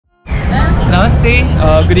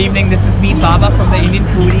Namaste, good evening. This is me, Baba from the Indian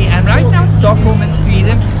Foodie, and right now in Stockholm in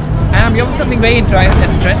Sweden. And I'm here with something very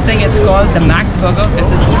interesting. It's called the MaX Burger.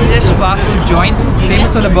 It's a Swedish fast food joint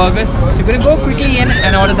famous for the burgers. So you're gonna go quickly in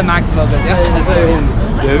and order the MaX burgers. Yeah, that's what we're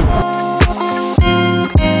gonna do.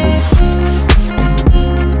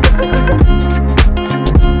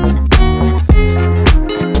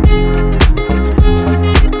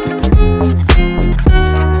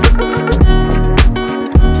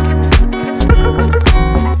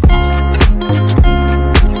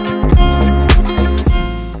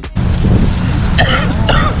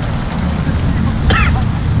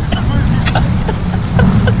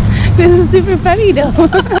 This is super funny though.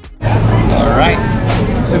 Alright,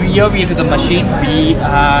 so here we are to the machine. We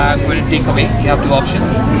are going to take away. We have two options.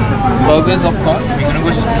 Burgers, of course. We're going to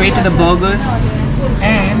go straight to the burgers.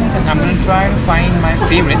 And I'm going to try to find my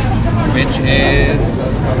favorite, which is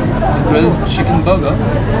the grilled chicken burger,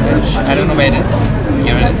 which I don't know where it is.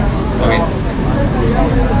 Here it is. Okay.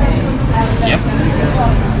 Yep.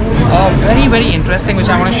 Very interesting, which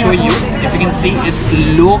I want to show you. If you can see,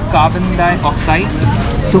 it's low carbon dioxide.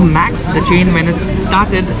 So MaX, the chain, when it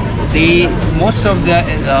started, most of their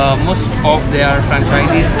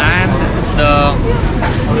franchisees and the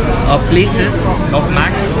places of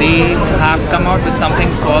MaX, they have come out with something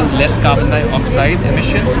called less carbon dioxide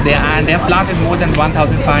emissions. They have planted more than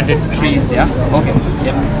 1,500 trees. Yeah. Okay.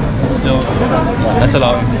 Yep. So that's a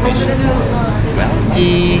lot of information. Well,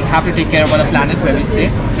 we have to take care about the planet where we stay.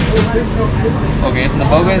 Okay, so the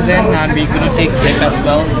burger is in, and we're going to take dip as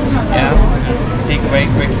well. Yeah, take a very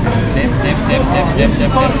quick dip.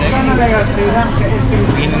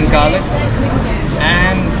 Green and garlic.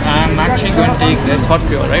 And I'm actually going to take this hot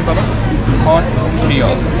Creole, right, Baba? Hot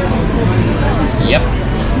Creole. Yep.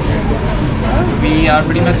 We are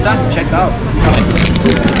pretty much done. Check out.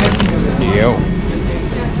 Yo.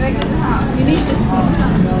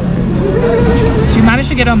 So we managed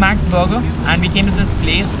to get our MaX burger, and we came to this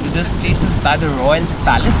place. This place is by the Royal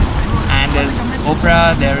Palace, and there's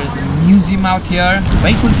opera, there is a museum out here.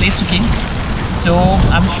 Very cool place to keep. So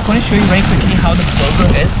I'm going to show you very quickly how the burger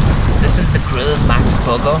is. This is the grilled MaX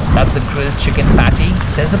burger. That's a grilled chicken patty.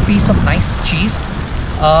 There's a piece of nice cheese.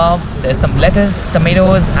 There's some lettuce,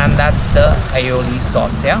 tomatoes, and that's the aioli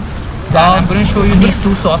sauce. Yeah. I'm going to show you these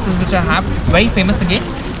two sauces which I have. Very famous again.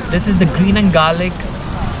 This is the green and garlic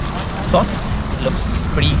sauce. Looks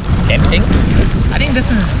pretty tempting. I think this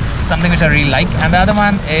is something which I really like. And the other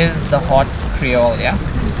one is the hot Creole. Yeah.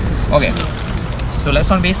 Okay. So let's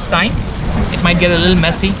not waste time. It might get a little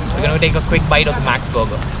messy. We're going to take a quick bite of the MaX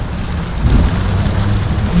burger.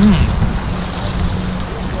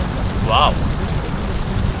 Wow.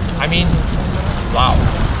 I mean, wow.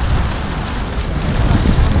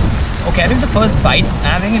 Okay, I think the first bite,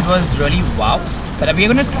 I think it was really wow. But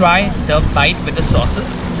we're going to try the bite with the sauces.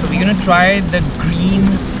 So we're going to try the green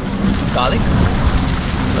garlic.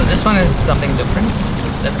 So this one is something different.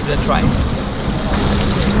 Let's give it a try.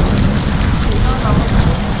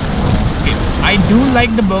 Okay, I do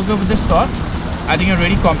like the burger with the sauce. I think it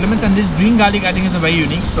really complements, and this green garlic I think is a very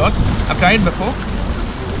unique sauce. I've tried it before.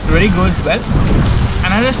 It really goes well.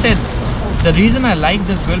 And as I said, the reason I like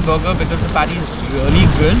this grilled burger because the patty is really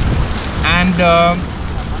grilled, and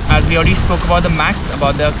as we already spoke about the MaX,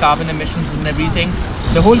 about the carbon emissions and everything,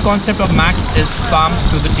 the whole concept of MaX is farm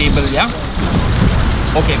to the table. Yeah.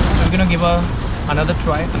 Okay, so we're gonna give another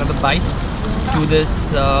try, another bite to this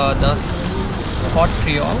the hot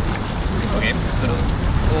Creole. Okay, gonna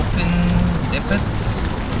open, dip it.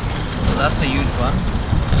 So that's a huge one.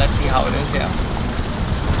 And let's see how it is. Yeah.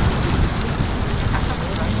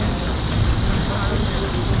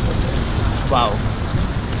 Wow.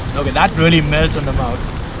 Okay, that really melts in the mouth.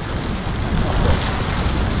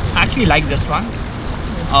 I actually like this one.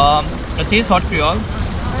 It says hot Creole.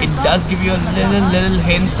 It does give you a little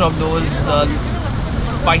hints of those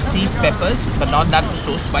spicy peppers, but not that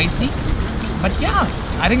so spicy. But yeah,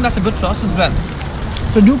 I think that's a good sauce as well.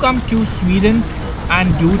 So do come to Sweden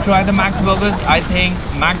and do try the MaX burgers. I think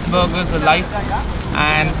MaX burgers are life,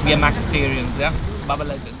 and we are Maxitarians. Yeah, Baba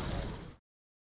Legend.